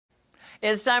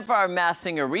It's time for our Masked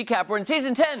Singer recap. We're in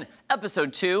season 10,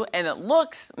 episode 2, and it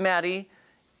looks, Maddie,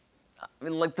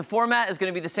 like the format is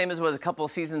going to be the same as it was a couple of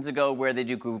seasons ago where they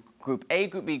do group A,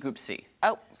 Group B, Group C.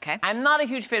 Oh, okay. I'm not a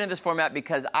huge fan of this format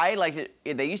because I liked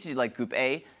it. They used to do like Group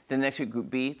A, then the next week Group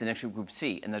B, the next week Group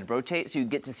C, and they'd rotate so you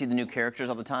get to see the new characters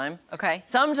all the time. Okay.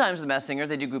 Sometimes with Masked Singer,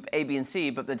 they do Group A, B, and C,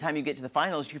 but by the time you get to the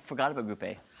finals, you forgot about Group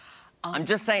A. I'm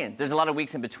just saying, there's a lot of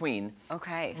weeks in between.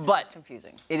 Okay, so but it's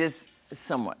confusing. It is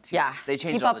somewhat. Yeah. Yes. They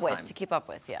change it all the time. To keep up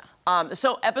with, yeah.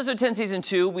 So episode 10, season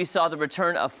 2, we saw the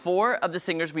return of 4 of the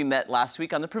singers we met last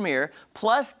week on the premiere,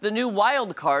 plus the new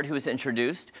wild card who was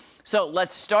introduced. So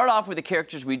let's start off with the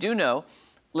characters we do know.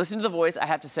 Listen to the voice. I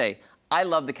have to say, I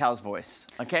love the cow's voice,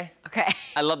 okay? Okay.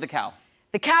 I love the cow.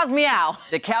 The cow's meow.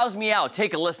 The cow's meow.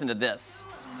 Take a listen to this.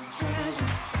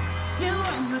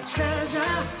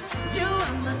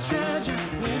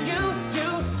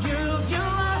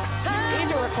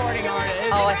 He's a recording artist.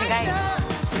 Oh, I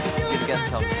think Be the guest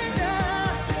tell me.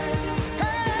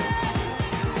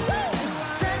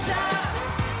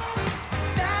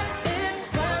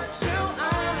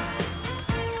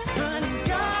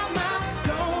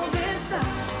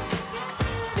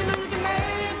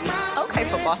 Okay,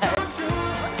 football heads.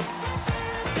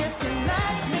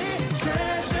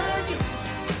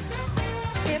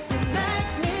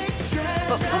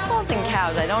 But footballs and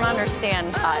cows, I don't understand.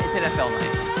 It's NFL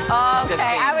night.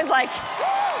 Okay, I was like,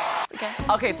 okay.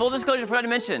 Okay, full disclosure, forgot to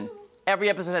mention, every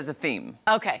episode has a theme.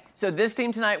 Okay. So this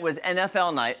theme tonight was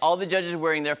NFL night. All the judges are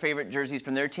wearing their favorite jerseys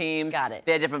from their teams. Got it.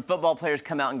 They had different football players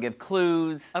come out and give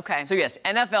clues. Okay. So yes,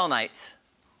 NFL night.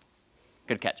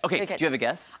 Good catch. Okay, Good catch. do you have a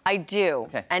guess? I do.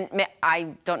 Okay. And I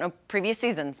don't know previous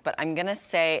seasons, but I'm gonna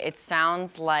say it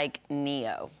sounds like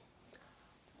Neo.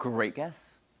 Great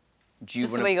guess. Do you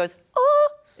Just the wanna- way he goes, ooh.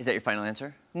 Is that your final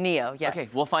answer? Neo, yes. Okay,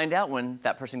 we'll find out when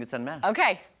that person gets unmasked.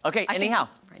 Okay. Okay, I should anyhow.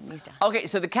 write these down. Okay,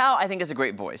 so the cow, I think, has a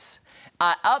great voice.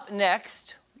 Up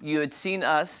next, you had seen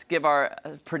us give our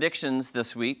predictions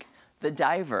this week. The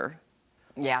diver,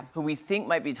 Yeah. who we think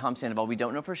might be Tom Sandoval. We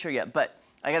don't know for sure yet, but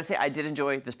I gotta say, I did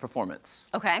enjoy this performance.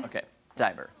 Okay. Okay,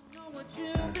 diver.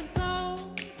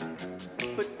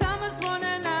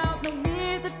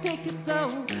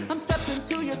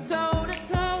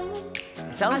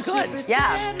 Sounds good.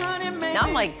 Yeah. Now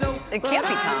I'm like, it can't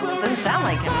be Tom. It doesn't sound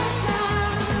like him.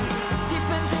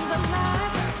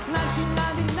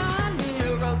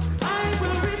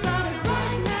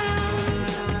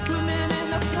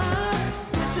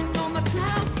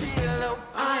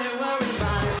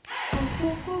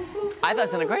 I thought it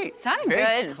sounded great. Sounded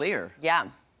Very good. clear. Yeah.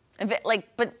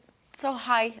 But so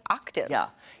high octave. Yeah.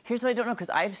 Here's what I don't know, because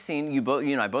I've seen you both,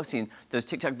 you and I both seen those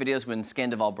TikTok videos when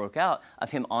Scandival broke out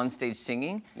of him on stage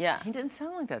singing. Yeah. He didn't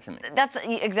sound like that to me. That's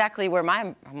exactly where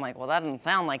I'm like, well, that doesn't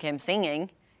sound like him singing,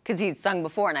 because he's sung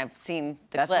before and I've seen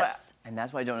the clips. And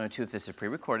that's why I don't know, too, if this is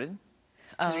pre-recorded.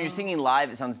 Because when you're singing live,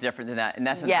 it sounds different than that, and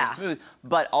that sounds Yeah. very smooth.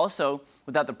 But also,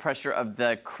 without the pressure of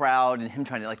the crowd and him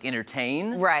trying to, like,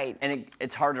 entertain. Right. And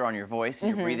it's harder on your voice, and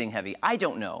you're breathing heavy. I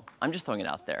don't know. I'm just throwing it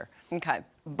out there. Okay.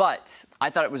 But I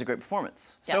thought it was a great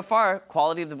performance. Yeah. So far,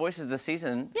 quality of the voices this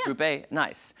season, Yeah. Group A,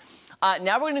 nice.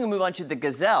 Now we're going to move on to the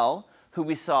Gazelle, who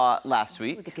we saw last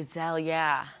week. The gazelle,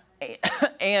 yeah.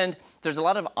 And there's a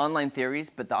lot of online theories,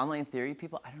 but the online theory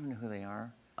people, I don't know who they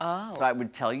are. Oh. So I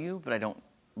would tell you, but I don't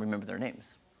remember their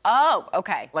names. Oh,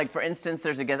 okay. Like, for instance,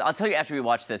 there's a guess. I'll tell you after we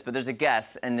watch this, but there's a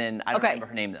guess, and then I don't Okay. remember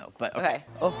her name, though. But Okay.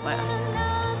 Oh, my.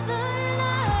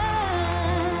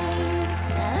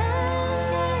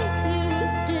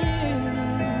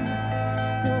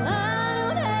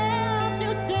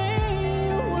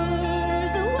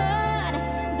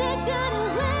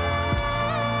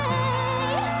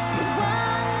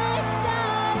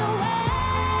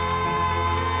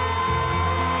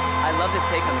 I love this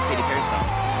take on the Katy Perry song.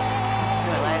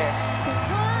 Do it later.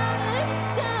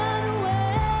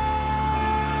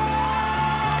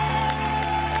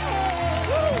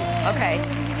 Okay.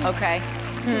 Okay.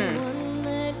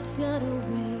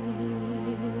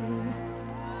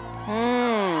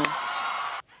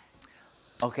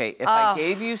 Okay, if I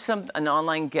gave you an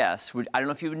online guess, I don't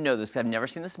know if you would know this, because I've never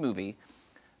seen this movie.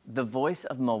 The voice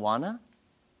of Moana?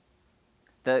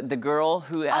 The girl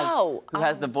who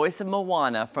has the voice of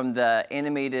Moana from the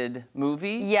animated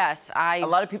movie? Yes, A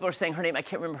lot of people are saying her name. I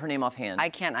can't remember her name offhand. I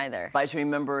can't either. But I just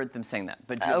remember them saying that.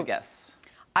 But do you have a guess?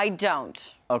 I don't.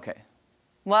 Okay.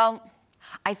 Well,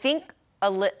 I think,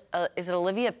 is it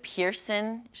Olivia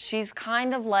Pearson? She's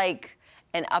kind of like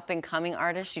an up-and-coming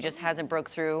artist. She just hasn't broke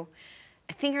through.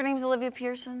 I think her name's Olivia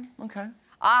Pearson. Okay.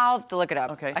 I'll have to look it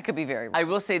up. Okay. I could be very wrong. I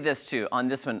will say this, too. On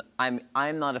this one, I'm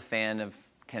not a fan of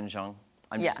Ken Jeong.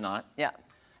 I'm just not. Yeah.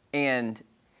 And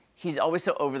he's always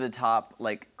so over the top,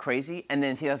 like crazy, and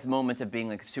then he has moments of being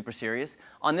like super serious.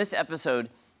 On this episode,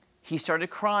 he started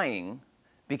crying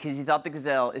because he thought the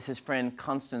gazelle is his friend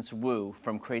Constance Wu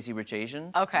from Crazy Rich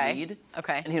Asians. Okay. Lead.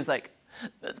 Okay. And he was like,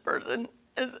 this person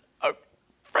is a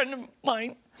friend of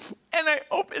mine, and I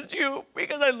hope it's you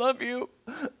because I love you.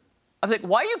 I was like,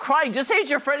 why are you crying? Just say it's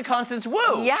your friend Constance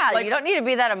Wu. Yeah, like, you don't need to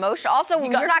be that emotional. Also,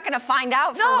 you're not going to find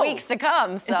out for weeks to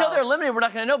come. So. Until they're eliminated, we're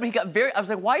not going to know. But he got very. I was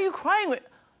like, why are you crying?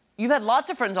 You've had lots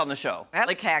of friends on the show. That's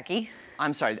like, tacky.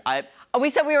 I'm sorry. We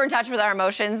said we were in touch with our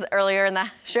emotions earlier in the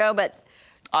show, but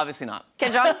obviously not.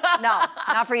 Kim Jong? No,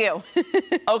 not for you.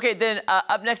 Okay, then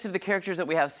up next of the characters that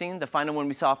we have seen, the final one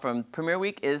we saw from premiere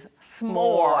week is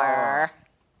S'more.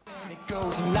 It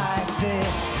goes like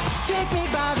this. Take me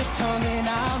by the tongue and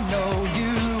I'll know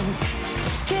you.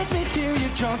 Kiss me till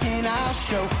you're drunk and I'll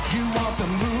show you want the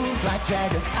moves like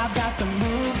Jagger. I've got the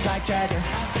moves like Jagger.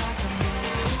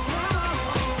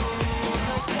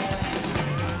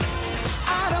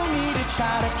 I don't need to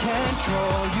try to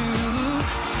control you.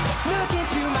 Look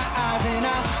into my eyes and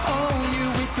I'll own you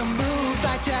with the moves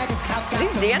like Jagger.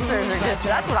 These dancers are just,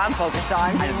 that's what I'm focused on.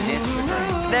 I know the dancers are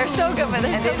great. They're so good, but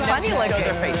they're so funny show looking.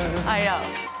 their faces. I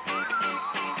know.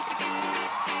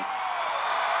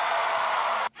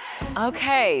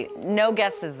 Okay, no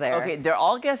guesses there. Okay, they're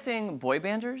all guessing boy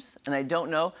banders, and I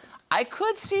don't know. I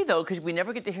could see though, because we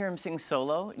never get to hear him sing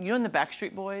solo. You know, in the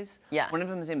Backstreet Boys, yeah. One of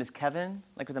them, his name is Kevin,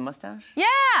 like with a mustache. Yeah.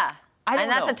 I don't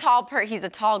and that's know. a tall he's a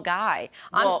tall guy.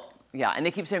 Well, yeah, and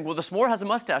they keep saying, well, the S'more has a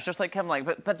mustache, just like Kevin,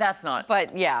 like, but that's not.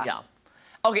 But yeah. Yeah.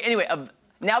 Okay, anyway,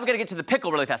 now we got to get to the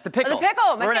pickle really fast. The pickle. Oh, the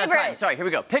pickle, my We're out of favorite. time. Sorry, here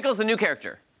we go. Pickle's the new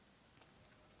character.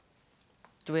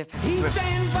 Do we have? He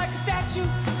stands like a statue,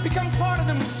 becomes part of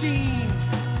the machine.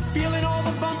 Feeling all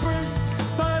the bumpers,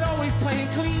 but always playing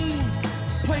clean.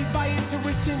 Plays by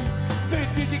intuition, third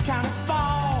digit counters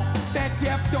fall. That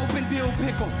deaf, dope, and dill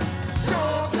pickle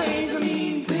sure plays a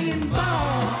mean pinball.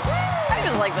 I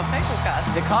just like the pickle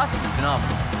costume. The costume's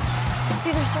phenomenal.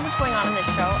 See, there's so much going on in this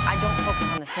show. I don't focus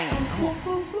on the singing.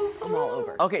 I'm all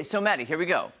over. Okay, so Maddie, here we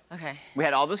go. Okay. We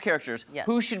had all those characters. Yes.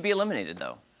 Who should be eliminated,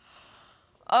 though?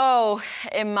 Oh,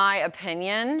 in my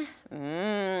opinion,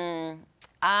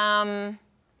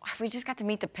 we just got to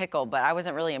meet the pickle, but I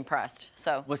wasn't really impressed.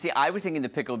 So. Well, see, I was thinking the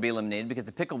pickle would be eliminated because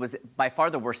the pickle was by far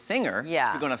the worst singer. Yeah.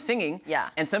 If you're going off singing. Yeah.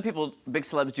 And some people, big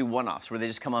celebs, do one-offs where they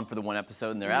just come on for the one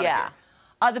episode and they're out Yeah. of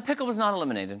here. The pickle was not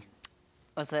eliminated.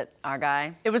 Was it our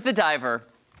guy? It was the diver.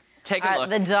 Take a look.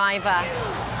 The diver.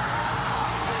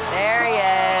 There he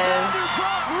is.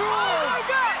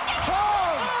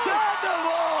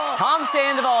 Tom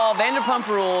Sandoval, Vanderpump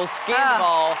Rules,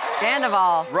 Scandoval.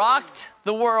 Sandoval. Rocked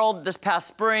the world this past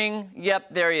spring. Yep,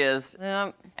 there he is.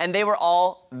 Yep. And they were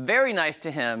all very nice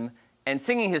to him and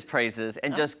singing his praises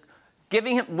and just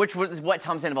giving him, which was what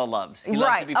Tom Sandoval loves. He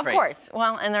loves to be of praised. course.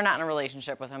 Well, and they're not in a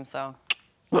relationship with him, so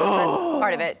that's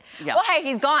part of it. Yeah. Well, hey,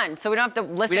 he's gone, so we don't have to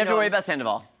listen We don't have to him. worry about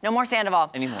Sandoval No more Sandoval.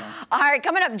 anymore. All right,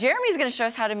 coming up, Jeremy's gonna show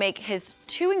us how to make his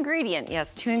two-ingredient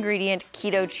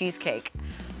keto cheesecake.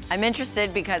 I'm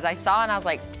interested because I saw and I was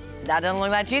like, that doesn't look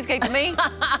like cheesecake to me.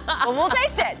 But we'll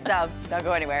taste it, so don't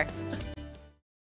go anywhere.